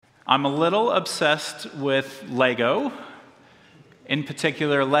I'm a little obsessed with Lego, in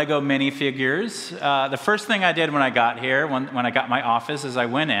particular Lego minifigures. The first thing I did when I got here, when I got my office, is I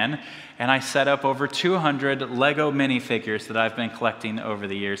went in and I set up over 200 Lego minifigures that I've been collecting over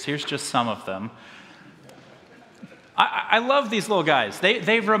the years. Here's just some of them. I love these little guys.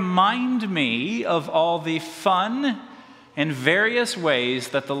 They remind me of all the fun and various ways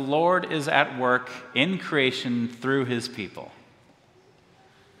that the Lord is at work in creation through his people.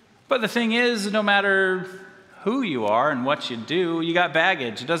 But the thing is, no matter who you are and what you do, you got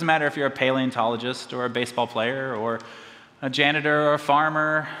baggage. It doesn't matter if you're a paleontologist or a baseball player or a janitor or a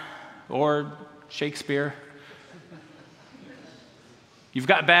farmer or Shakespeare. You've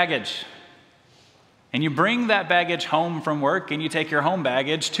got baggage. And you bring that baggage home from work and you take your home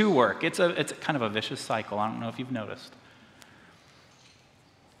baggage to work. It's kind of a vicious cycle. I don't know if you've noticed.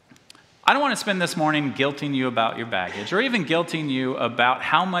 I don't want to spend this morning guilting you about your baggage or even guilting you about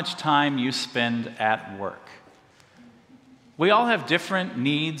how much time you spend at work. We all have different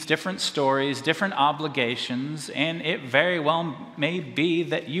needs, different stories, different obligations, and it very well may be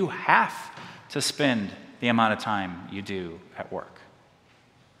that you have to spend the amount of time you do at work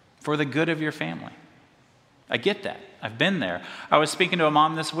for the good of your family. I get that. I've been there. I was speaking to a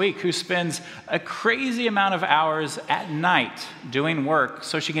mom this week who spends a crazy amount of hours at night doing work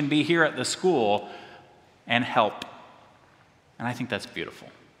so she can be here at the school and help. And I think that's beautiful.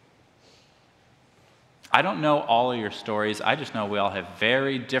 I don't know all of your stories. I just know we all have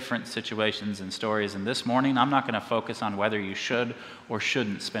very different situations and stories. And this morning, I'm not going to focus on whether you should or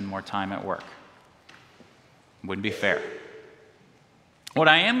shouldn't spend more time at work. It wouldn't be fair. What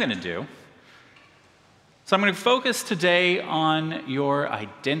I am going to do, so I'm going to focus today on your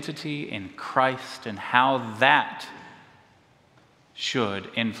identity in Christ and how that should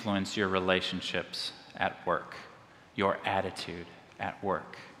influence your relationships at work, your attitude at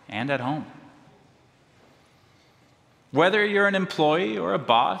work and at home. Whether you're an employee or a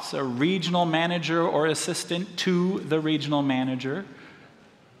boss, a regional manager or assistant to the regional manager,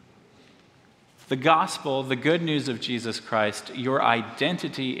 the gospel, the good news of Jesus Christ, your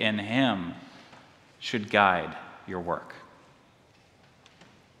identity in him should guide your work.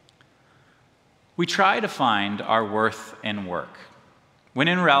 We try to find our worth in work, when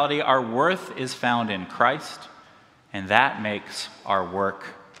in reality our worth is found in Christ, and that makes our work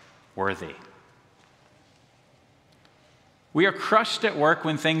worthy. We are crushed at work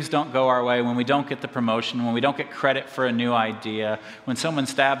when things don't go our way, when we don't get the promotion, when we don't get credit for a new idea, when someone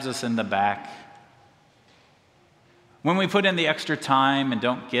stabs us in the back, when we put in the extra time and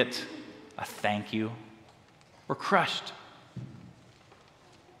don't get a thank you. We're crushed.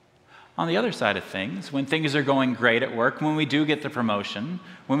 On the other side of things, when things are going great at work, when we do get the promotion,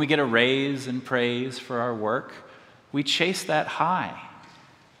 when we get a raise and praise for our work, we chase that high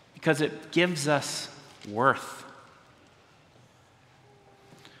because it gives us worth.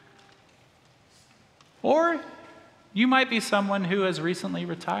 Or you might be someone who has recently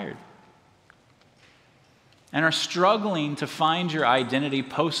retired and are struggling to find your identity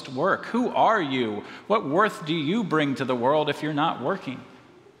post-work. Who are you? What worth do you bring to the world if you're not working?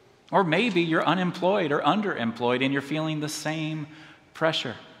 Or maybe you're unemployed or underemployed and you're feeling the same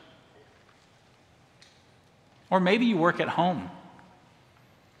pressure. Or maybe you work at home.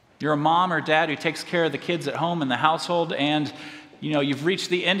 You're a mom or dad who takes care of the kids at home in the household, and you've reached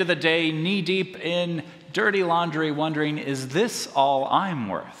the end of the day knee-deep in dirty laundry wondering, is this all I'm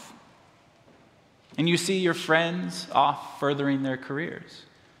worth? And you see your friends off furthering their careers.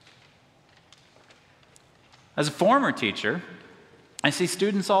 As a former teacher, I see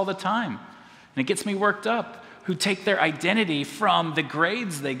students all the time, and it gets me worked up, who take their identity from the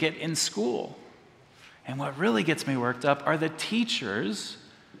grades they get in school. And what really gets me worked up are the teachers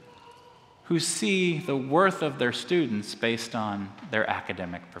who see the worth of their students based on their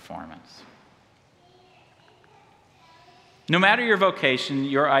academic performance. No matter your vocation,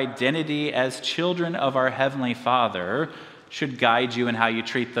 your identity as children of our Heavenly Father should guide you in how you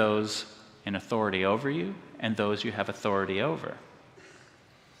treat those in authority over you and those you have authority over.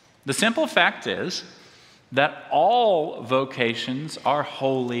 The simple fact is that all vocations are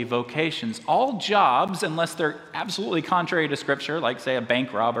holy vocations. All jobs, unless they're absolutely contrary to Scripture, like, say, a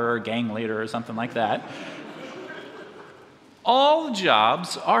bank robber or gang leader or something like that, all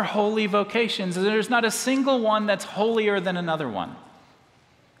jobs are holy vocations, and there's not a single one that's holier than another one.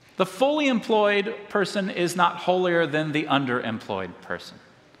 The fully employed person is not holier than the underemployed person.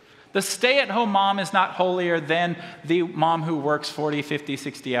 The stay-at-home mom is not holier than the mom who works 40, 50,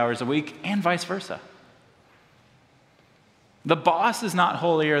 60 hours a week, and vice versa. The boss is not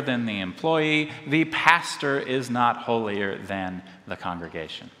holier than the employee. The pastor is not holier than the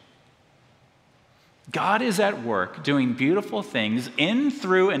congregation. God is at work doing beautiful things in,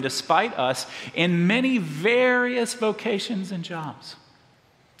 through, and despite us in many various vocations and jobs.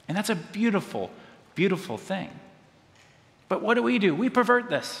 And that's a beautiful, beautiful thing. But what do? We pervert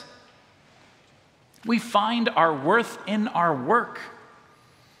this. We find our worth in our work.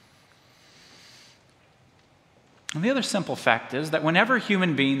 And the other simple fact is that whenever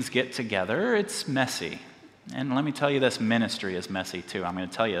human beings get together, it's messy. And let me tell you this, ministry is messy too. I'm going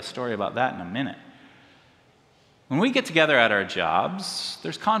to tell you a story about that in a minute. When we get together at our jobs,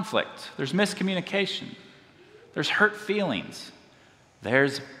 there's conflict, there's miscommunication, there's hurt feelings,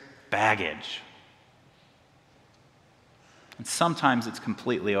 there's baggage. And sometimes it's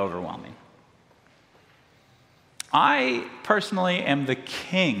completely overwhelming. I personally am the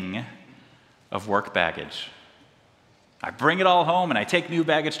king of work baggage. I bring it all home and I take new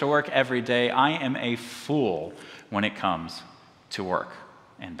baggage to work every day. I am a fool when it comes to work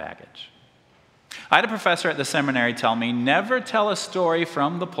and baggage. I had a professor at the seminary tell me, never tell a story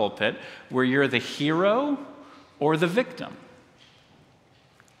from the pulpit where you're the hero or the victim.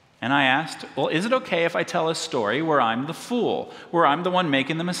 And I asked, well, is it okay if I tell a story where I'm the fool, where I'm the one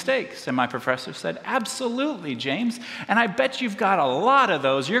making the mistakes? And my professor said, absolutely, James. And I bet you've got a lot of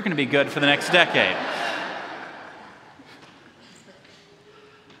those. You're going to be good for the next decade.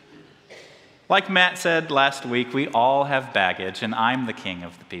 Like Matt said last week, we all have baggage, and I'm the king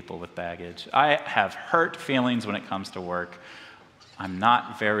of the people with baggage. I have hurt feelings when it comes to work. I'm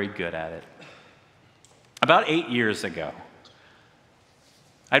not very good at it. About 8 years ago,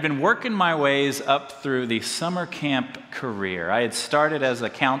 I'd been working my ways up through the summer camp career. I had started as a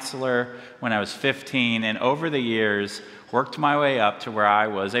counselor when I was 15, and over the years, worked my way up to where I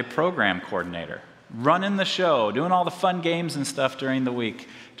was a program coordinator, running the show, doing all the fun games and stuff during the week,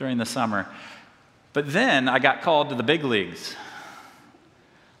 during the summer. But then I got called to the big leagues.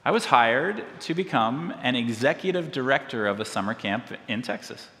 I was hired to become an executive director of a summer camp in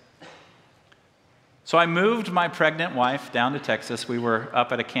Texas. So I moved my pregnant wife down to Texas. We were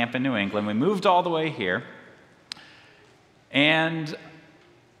up at a camp in New England. We moved all the way here. And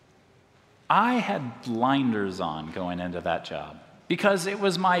I had blinders on going into that job because it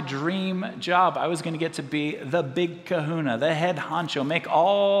was my dream job. I was going to get to be the big kahuna, the head honcho, make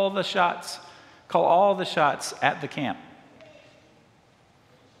all the shots, call all the shots at the camp.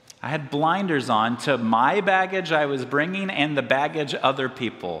 I had blinders on to my baggage I was bringing and the baggage other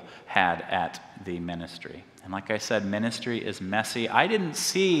people had at the ministry. And like I said, ministry is messy. I didn't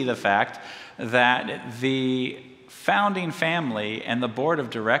see the fact that the founding family and the board of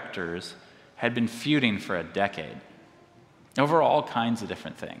directors had been feuding for a decade over all kinds of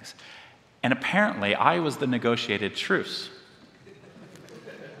different things. And apparently, I was the negotiated truce.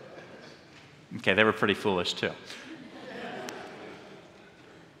 Okay, they were pretty foolish too.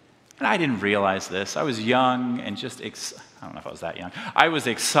 And I didn't realize this. I was young and just, I don't know if I was that young. I was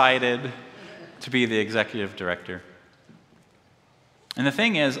excited to be the executive director. And the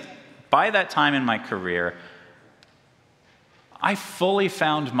thing is, by that time in my career, I fully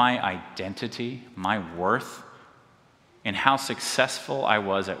found my identity, my worth, in how successful I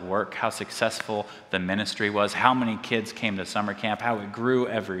was at work, how successful the ministry was, how many kids came to summer camp, how it grew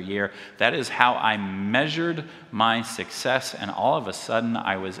every year. That is how I measured my success, and all of a sudden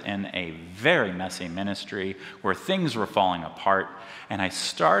I was in a very messy ministry where things were falling apart, and I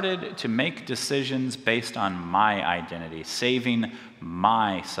started to make decisions based on my identity, saving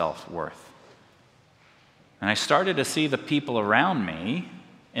my self-worth. And I started to see the people around me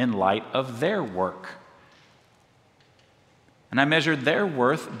in light of their work. And I measured their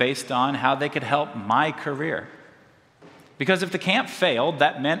worth based on how they could help my career. Because if the camp failed,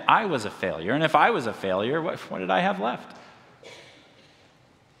 that meant I was a failure. And if I was a failure, what did I have left?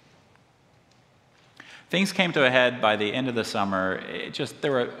 Things came to a head by the end of the summer.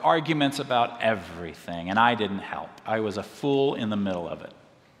 There were arguments about everything, and I didn't help. I was a fool in the middle of it.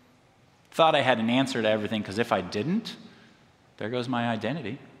 Thought I had an answer to everything, because if I didn't, there goes my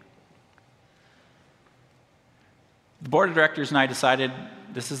identity. The board of directors and I decided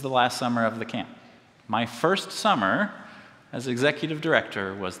this is the last summer of the camp. My first summer as executive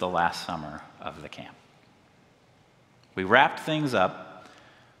director was the last summer of the camp. We wrapped things up.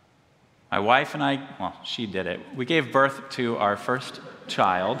 My wife and I, well, she did it. We gave birth to our first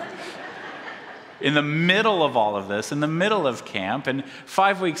child in the middle of all of this, in the middle of camp. And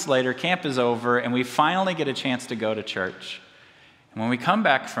 5 weeks later, camp is over, and we finally get a chance to go to church. And when we come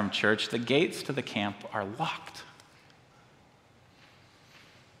back from church, the gates to the camp are locked.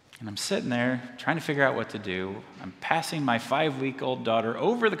 And I'm sitting there trying to figure out what to do. I'm passing my 5-week-old daughter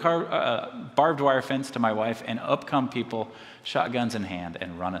over the barbed wire fence to my wife, and up come people, shotguns in hand,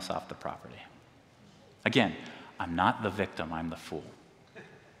 and run us off the property. Again, I'm not the victim, I'm the fool.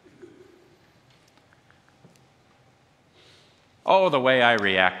 Oh, the way I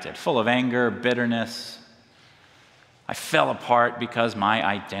reacted, full of anger, bitterness. I fell apart because my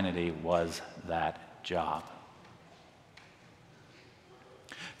identity was that job.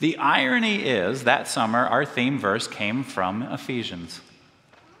 The irony is, that summer, our theme verse came from Ephesians.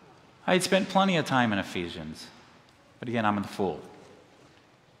 I had spent plenty of time in Ephesians, but again, I'm the fool.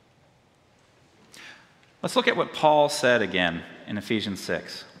 Let's look at what Paul said again in Ephesians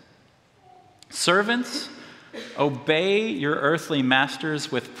 6. Servants, obey your earthly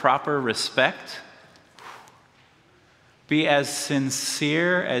masters with proper respect. Be as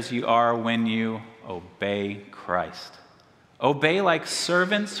sincere as you are when you obey Christ. Obey like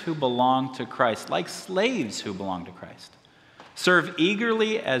servants who belong to Christ, like slaves who belong to Christ. Serve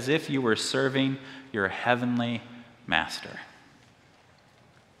eagerly as if you were serving your heavenly master.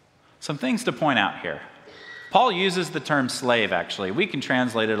 Some things to point out here. Paul uses the term slave, actually. We can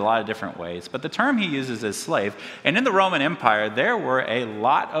translate it a lot of different ways, but the term he uses is slave. And in the Roman Empire, there were a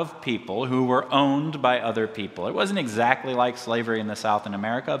lot of people who were owned by other people. It wasn't exactly like slavery in the South in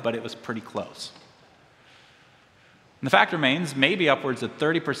America, but it was pretty close. And the fact remains, maybe upwards of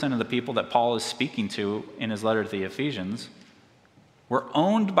 30% of the people that Paul is speaking to in his letter to the Ephesians were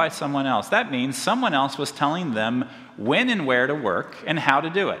owned by someone else. That means someone else was telling them when and where to work and how to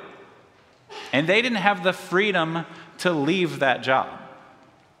do it. And they didn't have the freedom to leave that job.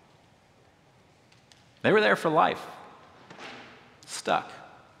 They were there for life, stuck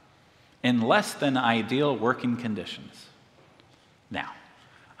in less than ideal working conditions. Now,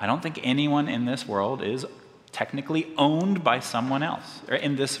 I don't think anyone in this world is technically owned by someone else, or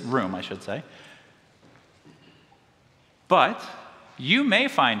in this room, I should say. But you may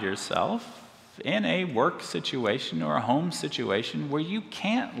find yourself in a work situation or a home situation where you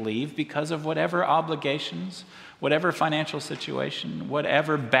can't leave because of whatever obligations, whatever financial situation,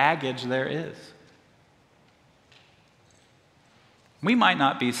 whatever baggage there is. We might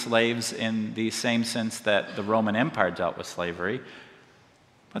not be slaves in the same sense that the Roman Empire dealt with slavery,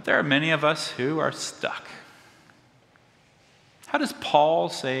 but there are many of us who are stuck. How does Paul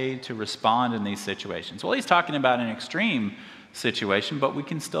say to respond in these situations? Well, he's talking about an extreme situation, but we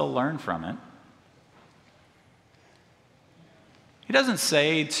can still learn from it. He doesn't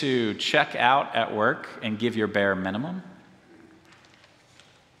say to check out at work and give your bare minimum.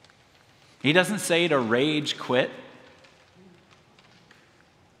 He doesn't say to rage quit.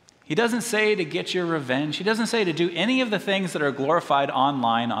 He doesn't say to get your revenge. He doesn't say to do any of the things that are glorified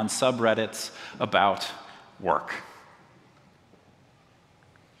online on subreddits about work.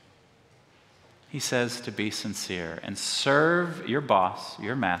 He says to be sincere and serve your boss,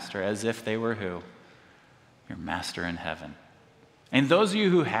 your master, as if they were who? Your master in heaven. And those of you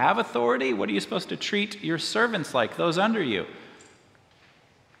who have authority, what are you supposed to treat your servants like, those under you?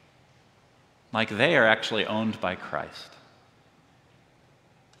 Like they are actually owned by Christ.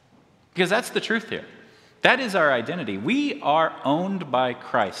 Because that's the truth here. That is our identity. We are owned by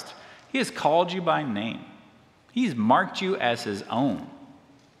Christ. He has called you by name. He's marked you as his own.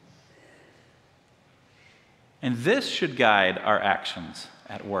 And this should guide our actions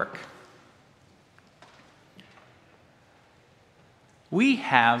at work. We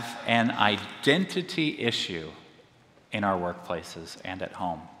have an identity issue in our workplaces and at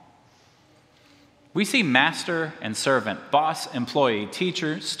home. We see master and servant, boss, employee,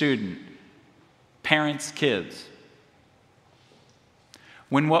 teacher, student, parents, kids,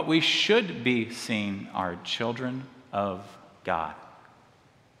 when what we should be seeing are children of God.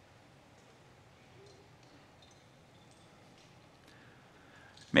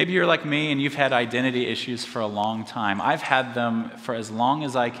 Maybe you're like me and you've had identity issues for a long time. I've had them for as long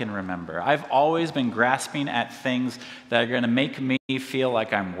as I can remember. I've always been grasping at things that are going to make me feel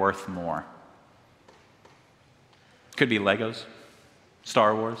like I'm worth more. Could be Legos,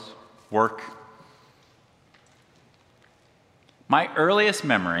 Star Wars, work. My earliest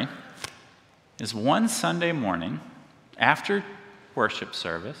memory is one Sunday morning after worship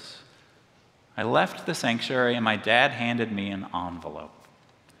service. I left the sanctuary and my dad handed me an envelope.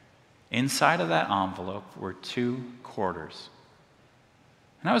 Inside of that envelope were 2 quarters.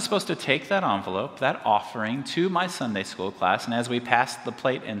 And I was supposed to take that envelope, that offering, to my Sunday school class, and as we passed the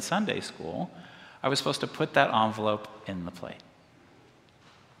plate in Sunday school, I was supposed to put that envelope in the plate.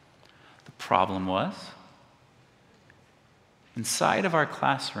 The problem was, inside of our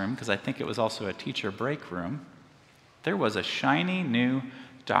classroom, because I think it was also a teacher break room, there was a shiny new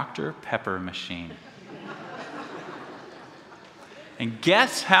Dr. Pepper machine. And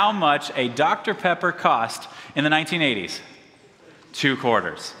guess how much a Dr. Pepper cost in the 1980s? 2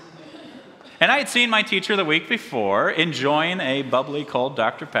 quarters. And I had seen my teacher the week before enjoying a bubbly cold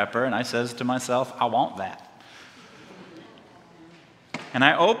Dr. Pepper, and I says to myself, I want that. And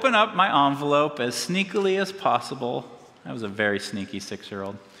I open up my envelope as sneakily as possible. I was a very sneaky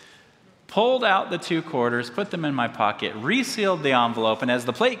 6-year-old. Pulled out the 2 quarters, put them in my pocket, resealed the envelope, and as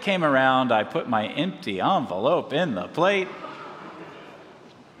the plate came around, I put my empty envelope in the plate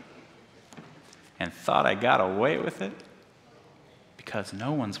and thought I got away with it because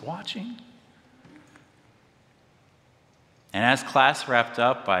no one's watching. And as class wrapped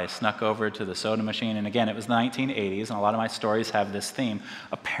up, I snuck over to the soda machine. And again, it was the 1980s, and a lot of my stories have this theme.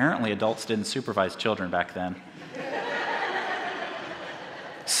 Apparently, adults didn't supervise children back then.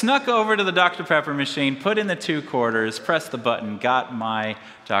 Snuck over to the Dr. Pepper machine, put in the 2 quarters, pressed the button, got my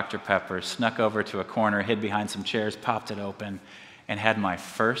Dr. Pepper, snuck over to a corner, hid behind some chairs, popped it open, and had my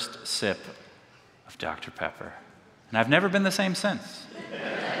first sip of Dr. Pepper. And I've never been the same since.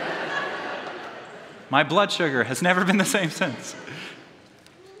 My blood sugar has never been the same since.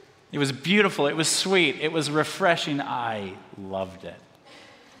 It was beautiful. It was sweet. It was refreshing. I loved it.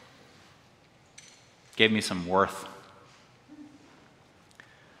 Gave me some worth.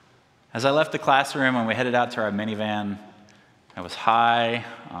 As I left the classroom and we headed out to our minivan, I was high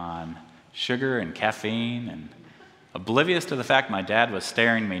on sugar and caffeine and oblivious to the fact my dad was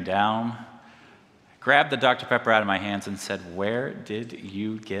staring me down. I grabbed the Dr. Pepper out of my hands and said, "Where did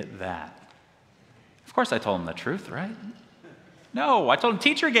you get that?" Of course I told him the truth, right? No, I told him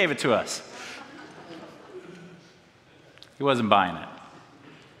teacher gave it to us. He wasn't buying it.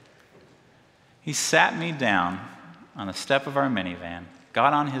 He sat me down on the step of our minivan,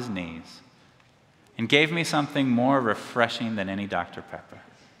 got on his knees, and gave me something more refreshing than any Dr. Pepper.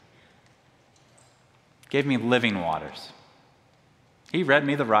 Gave me living waters. He read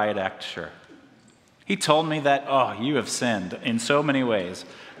me the riot act, sure. He told me that, you have sinned in so many ways.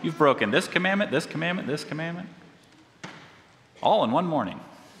 You've broken this commandment, this commandment, this commandment, all in one morning.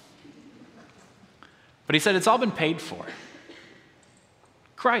 But he said it's all been paid for.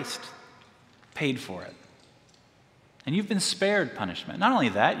 Christ paid for it. And you've been spared punishment. Not only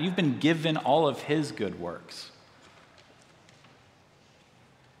that, you've been given all of his good works.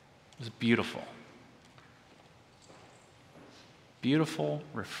 It was beautiful. Beautiful,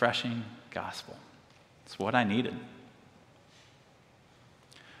 refreshing gospel. It's what I needed.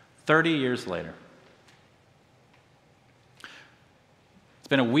 30 years later. It's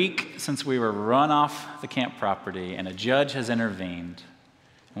been a week since we were run off the camp property, and a judge has intervened,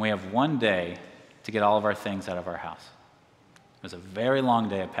 and we have 1 day to get all of our things out of our house. It was a very long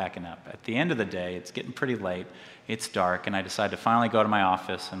day of packing up. At the end of the day, it's getting pretty late, it's dark, and I decide to finally go to my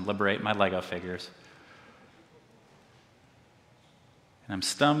office and liberate my Lego figures. And I'm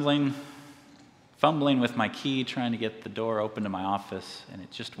fumbling with my key, trying to get the door open to my office, and it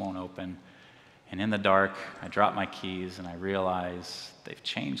just won't open. And in the dark, I drop my keys, and I realize they've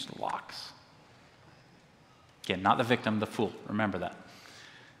changed locks. Again, not the victim, the fool. Remember that.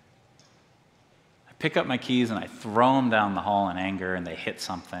 I pick up my keys, and I throw them down the hall in anger, and they hit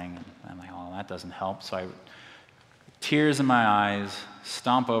something. And I'm like, that doesn't help. So tears in my eyes,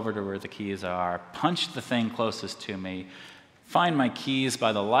 stomp over to where the keys are, punch the thing closest to me, find my keys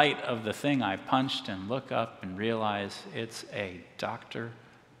by the light of the thing I punched, and look up and realize it's a Dr.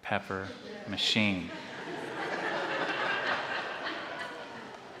 Pepper machine.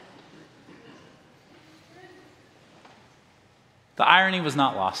 The irony was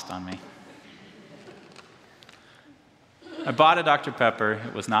not lost on me. I bought a Dr. Pepper.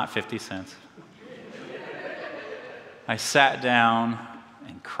 It was not 50 cents. I sat down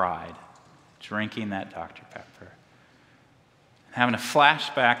and cried, drinking that Dr. Pepper. Having a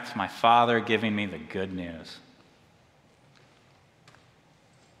flashback to my father giving me the good news.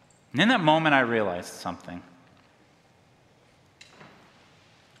 And in that moment, I realized something.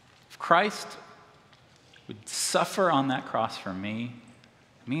 If Christ would suffer on that cross for me,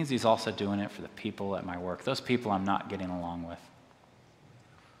 it means he's also doing it for the people at my work, those people I'm not getting along with.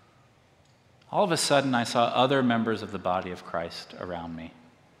 All of a sudden, I saw other members of the body of Christ around me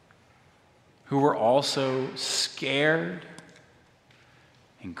who were also scared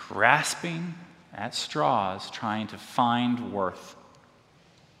and grasping at straws, trying to find worth.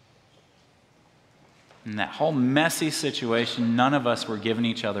 In that whole messy situation, none of us were giving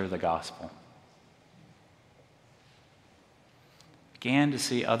each other the gospel. Began to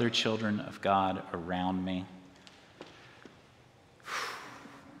see other children of God around me.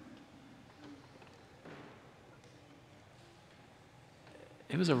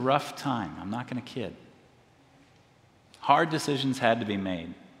 It was a rough time, I'm not going to kid. Hard decisions had to be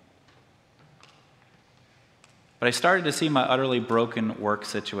made. But I started to see my utterly broken work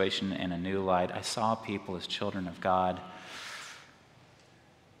situation in a new light. I saw people as children of God.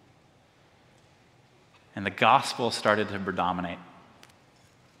 And the gospel started to predominate.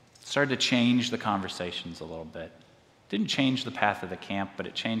 Started to change the conversations a little bit. Didn't change the path of the camp, but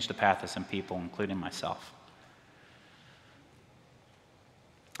it changed the path of some people, including myself.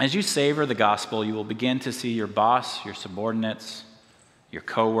 As you savor the gospel, you will begin to see your boss, your subordinates, your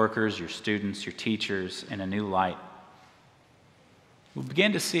coworkers, your students, your teachers in a new light. You'll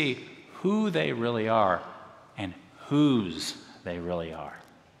begin to see who they really are and whose they really are,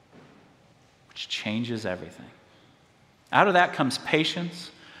 which changes everything. Out of that comes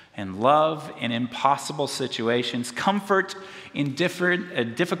patience and love in impossible situations, comfort in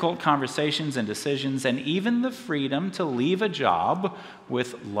difficult conversations and decisions, and even the freedom to leave a job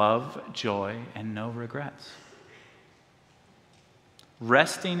with love, joy, and no regrets.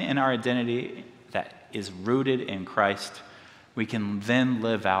 Resting in our identity that is rooted in Christ, we can then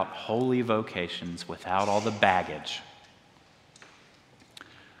live out holy vocations without all the baggage.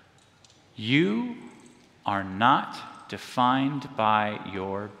 You are not defined by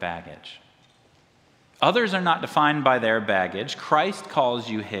your baggage. Others are not defined by their baggage. Christ calls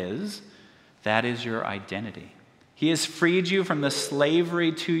you his. That is your identity. He has freed you from the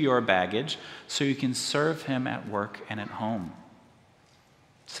slavery to your baggage so you can serve him at work and at home.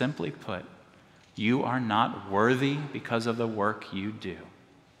 Simply put, you are not worthy because of the work you do.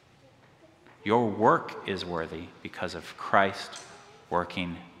 Your work is worthy because of Christ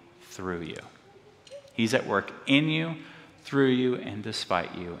working through you. He's at work in you, through you, and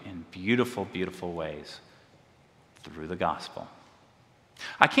despite you in beautiful, beautiful ways through the gospel.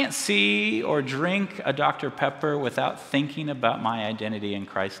 I can't see or drink a Dr. Pepper without thinking about my identity in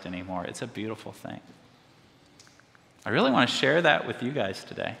Christ anymore. It's a beautiful thing. I really want to share that with you guys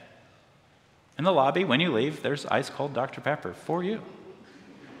today. In the lobby, when you leave, there's ice-cold Dr. Pepper for you.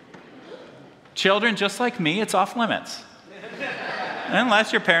 Children, just like me, it's off limits.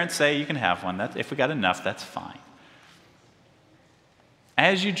 Unless your parents say you can have one. If we got enough, that's fine.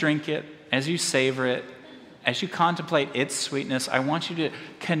 As you drink it, as you savor it, as you contemplate its sweetness, I want you to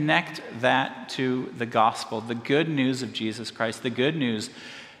connect that to the gospel, the good news of Jesus Christ, the good news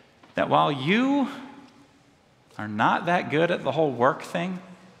that while you are not that good at the whole work thing,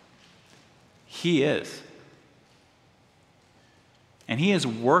 he is. And he is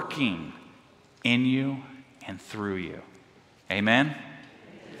working in you and through you. Amen?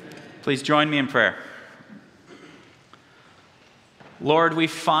 Please join me in prayer. Lord, we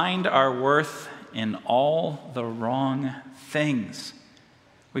find our worth in all the wrong things.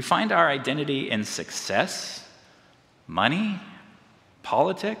 We find our identity in success, money,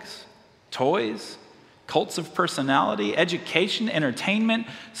 politics, toys, cults of personality, education, entertainment,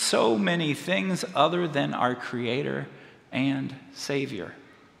 so many things other than our Creator and Savior.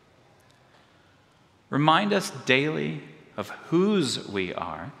 Remind us daily of whose we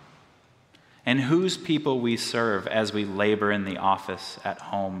are and whose people we serve as we labor in the office, at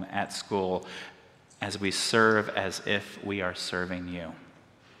home, at school, as we serve as if we are serving you.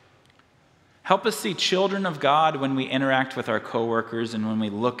 Help us see children of God when we interact with our coworkers and when we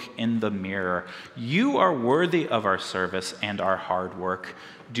look in the mirror. You are worthy of our service and our hard work.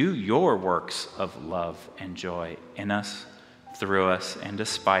 Do your works of love and joy in us, through us, and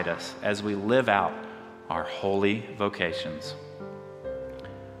despite us as we live out our holy vocations.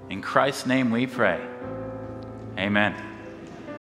 In Christ's name we pray. Amen.